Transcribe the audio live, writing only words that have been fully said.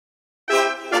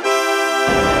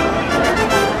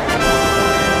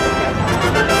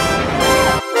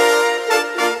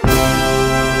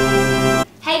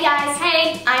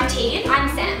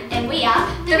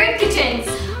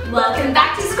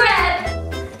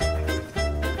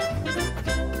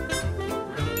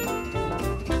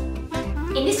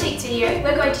In this week's video,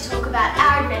 we're going to talk about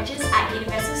our adventures at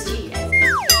Universal Studios.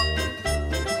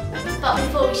 But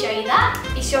before we show you that,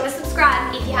 be sure to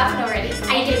subscribe if you haven't already,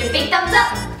 and give it a big thumbs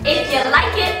up if you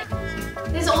like it.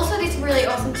 There's also this really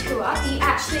awesome tour. You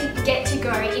actually get to go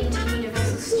into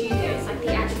Universal Studios, like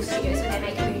the actual studios where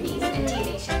they make movies and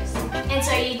TV shows. And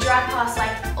so you drive past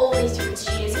like all these different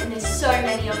studios, and there's so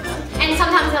many of them. And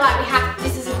sometimes they're like,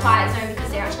 this is a quiet zone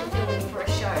because they're actually filming for a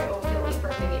show or filming for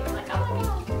a movie with like other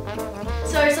people.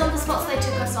 So some of the spots they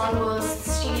took us on was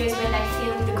studios where they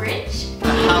filmed The Grinch.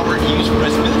 Howard Hughes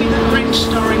was movie The Grinch,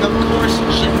 starring of course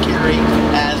Jim Carrey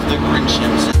as the Grinch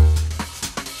himself.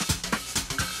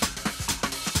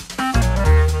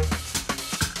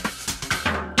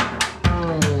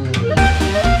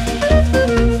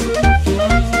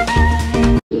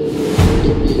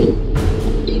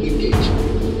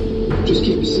 Just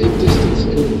keep a safe distance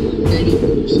and report any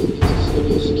moves to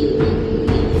studio security.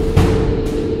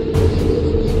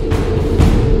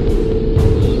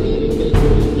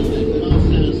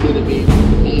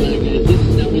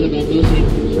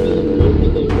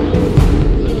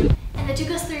 And they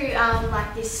took us through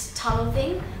like this tunnel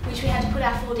thing, which we had to put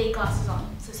our 4D glasses on,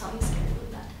 so something scary was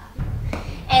about to happen.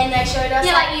 And they showed us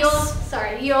you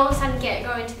all of a sudden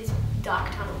go into this dark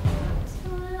tunnel.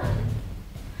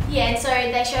 Yeah, and so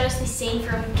they showed us this scene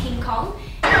from King Kong.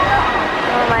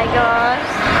 Oh my gosh.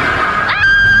 Ah!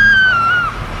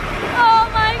 Oh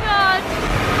my gosh.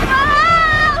 Ah!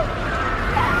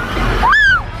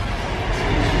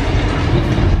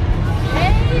 Ah!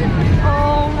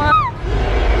 Oh my.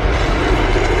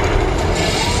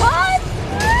 What?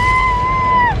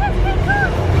 Ah! That's King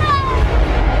Kong. Ah!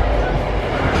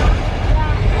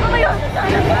 Oh my gosh, it's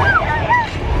dinosaur.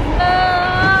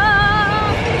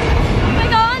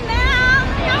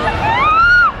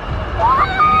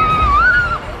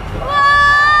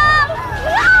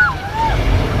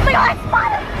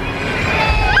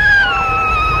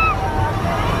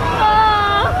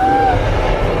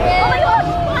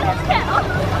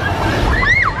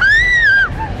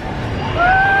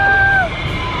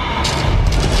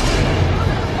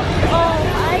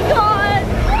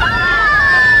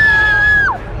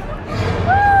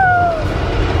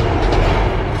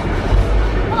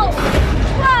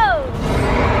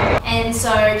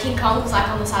 So King Kong was like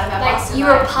on the side of our bus. You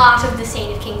were a part of the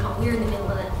scene of King Kong. We were in the middle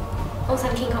of it. All of a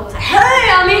sudden King Kong was like, hey,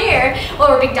 I'm here!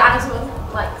 Or a big dinosaur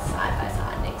was like side by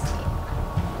side next to you.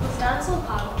 Was the dinosaur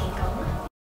part of King Kong?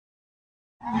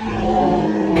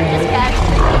 Just back.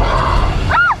 Ah!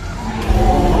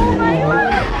 Oh my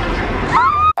god!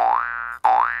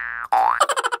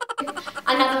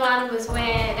 Another one was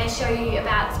where they show you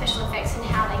about special effects and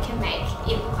how they can make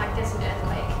it look like there's an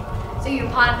earthquake. So you're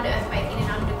part of an earthquake in an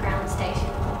underground station.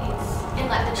 And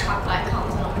like the truck like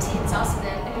comes and almost hits us, and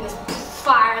then there's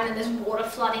fire, and then there's water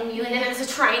flooding you, and then there's a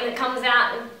train that comes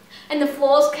out, and the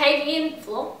floor's caving in,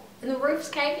 and the roof's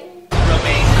caving in.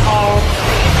 Remain calm,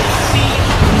 see,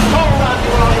 hold on to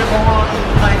all your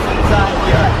belongings nice inside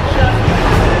you.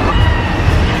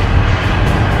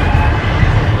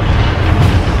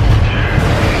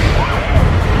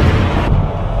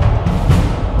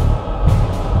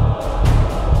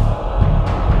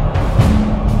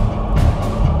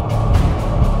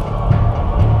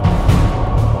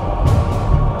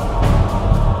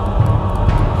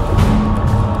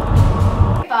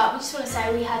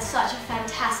 We had such a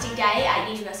fantastic day at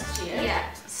Universal Studios.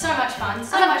 Yeah, so much fun.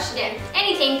 Yeah,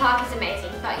 any theme park is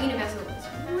amazing, but Universal was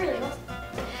really awesome.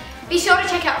 Be sure to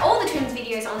check out all the Twins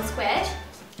videos on Squared,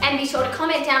 and be sure to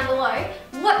comment down below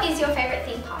what is your favourite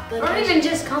theme park. Or even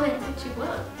just comment what you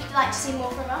want. If you'd like to see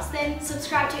more from us, then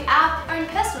subscribe to our own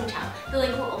personal channel. The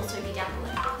link will also be down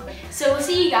below. So we'll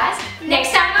see you guys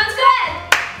next time on Squared.